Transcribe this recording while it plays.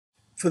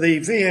For the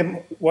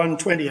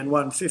VM120 and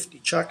 150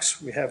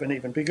 chucks, we have an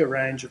even bigger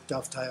range of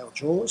Dovetail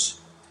Jaws.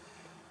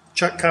 The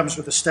chuck comes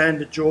with the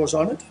standard jaws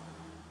on it,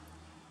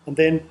 and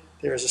then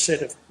there is a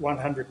set of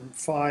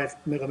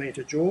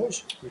 105mm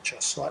jaws, which are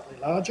slightly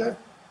larger.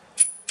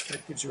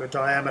 That gives you a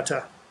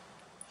diameter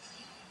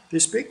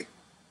this big.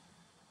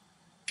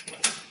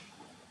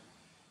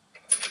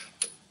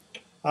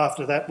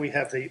 After that, we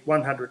have the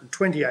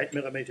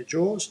 128mm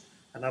jaws,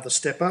 another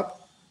step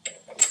up,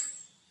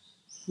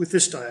 with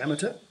this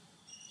diameter.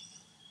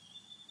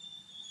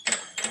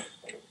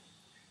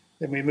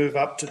 Then we move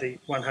up to the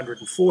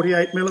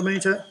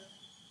 148mm,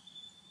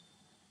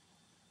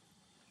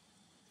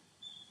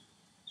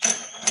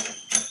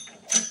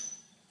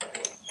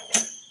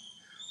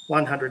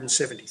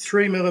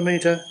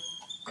 (173mm),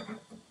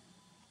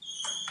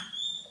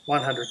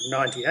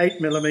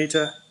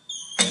 198mm,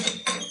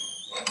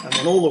 and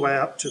then all the way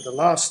up to the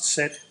last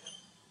set,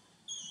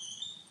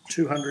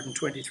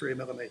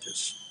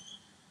 223mm.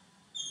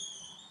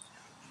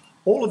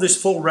 All of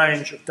this full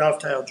range of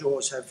dovetail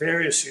jaws have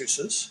various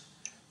uses.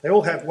 They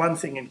all have one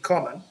thing in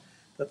common,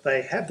 that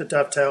they have the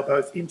dovetail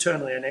both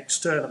internally and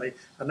externally,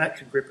 and that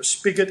can grip a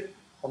spigot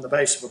on the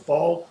base of a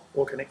bowl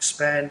or can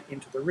expand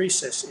into the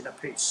recess in a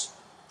piece.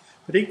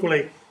 But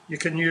equally, you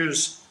can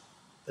use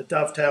the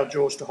dovetail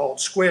jaws to hold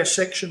square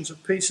sections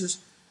of pieces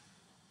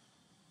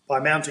by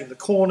mounting the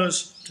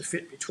corners to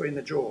fit between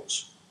the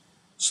jaws.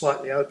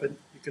 Slightly open,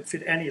 you can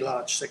fit any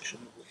large section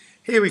of wood.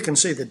 Here we can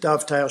see the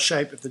dovetail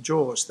shape of the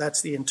jaws. That's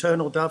the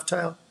internal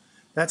dovetail,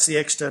 that's the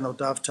external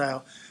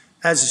dovetail.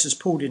 As this is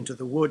pulled into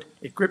the wood,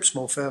 it grips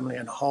more firmly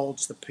and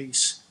holds the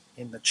piece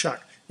in the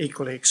chuck.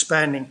 Equally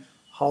expanding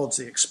holds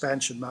the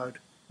expansion mode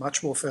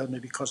much more firmly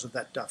because of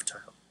that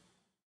dovetail.